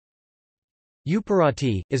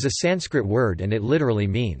Uparati is a Sanskrit word and it literally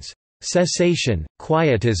means, cessation,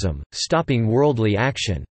 quietism, stopping worldly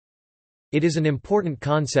action. It is an important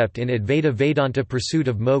concept in Advaita Vedanta pursuit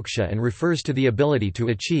of moksha and refers to the ability to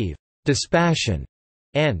achieve dispassion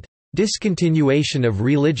and discontinuation of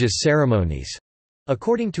religious ceremonies.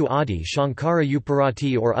 According to Adi Shankara,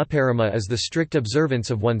 Uparati or Uparama is the strict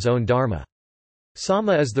observance of one's own dharma.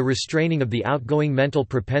 Sama is the restraining of the outgoing mental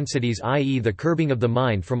propensities, i.e. the curbing of the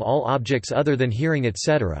mind from all objects other than hearing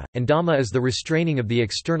etc., and Dhamma is the restraining of the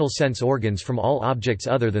external sense organs from all objects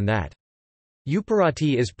other than that.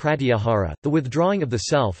 Uparati is pratyahara, the withdrawing of the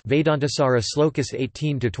self, Vedantasara slokas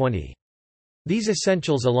 18-20. These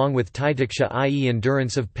essentials along with titiksha, i.e.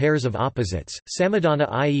 endurance of pairs of opposites, samadhana,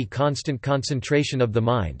 i.e. constant concentration of the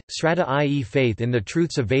mind, sraddha, i.e. faith in the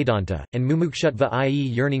truths of Vedanta, and mumukshutva, i.e.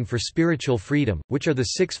 yearning for spiritual freedom, which are the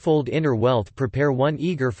sixfold inner wealth, prepare one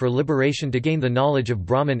eager for liberation to gain the knowledge of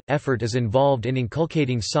Brahman. Effort is involved in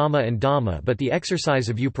inculcating sama and dhamma, but the exercise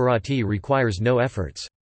of uparati requires no efforts.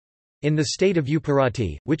 In the state of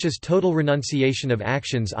uparati, which is total renunciation of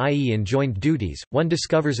actions, i.e. enjoined duties, one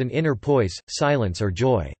discovers an inner poise, silence or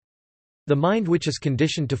joy. The mind which is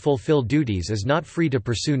conditioned to fulfill duties is not free to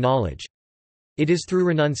pursue knowledge. It is through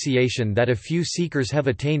renunciation that a few seekers have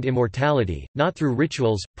attained immortality, not through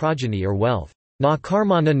rituals, progeny or wealth. Na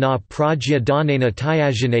karmana na prajya danena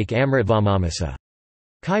tyajanak amritvamamasa.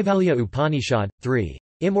 Kaivalya Upanishad, 3.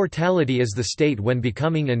 Immortality is the state when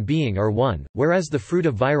becoming and being are one, whereas the fruit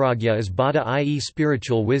of vairagya is bada, i.e.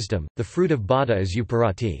 spiritual wisdom, the fruit of bada is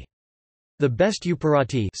uparati. The best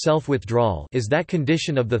uparati, self-withdrawal, is that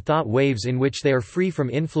condition of the thought waves in which they are free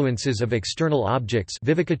from influences of external objects.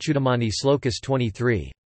 Vivekachudamani slokas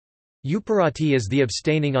 23. Uparati is the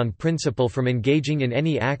abstaining on principle from engaging in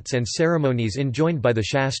any acts and ceremonies enjoined by the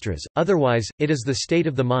Shastras, otherwise, it is the state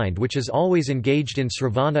of the mind which is always engaged in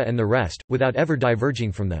sravana and the rest, without ever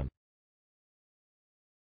diverging from them.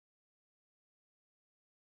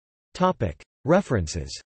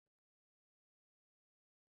 References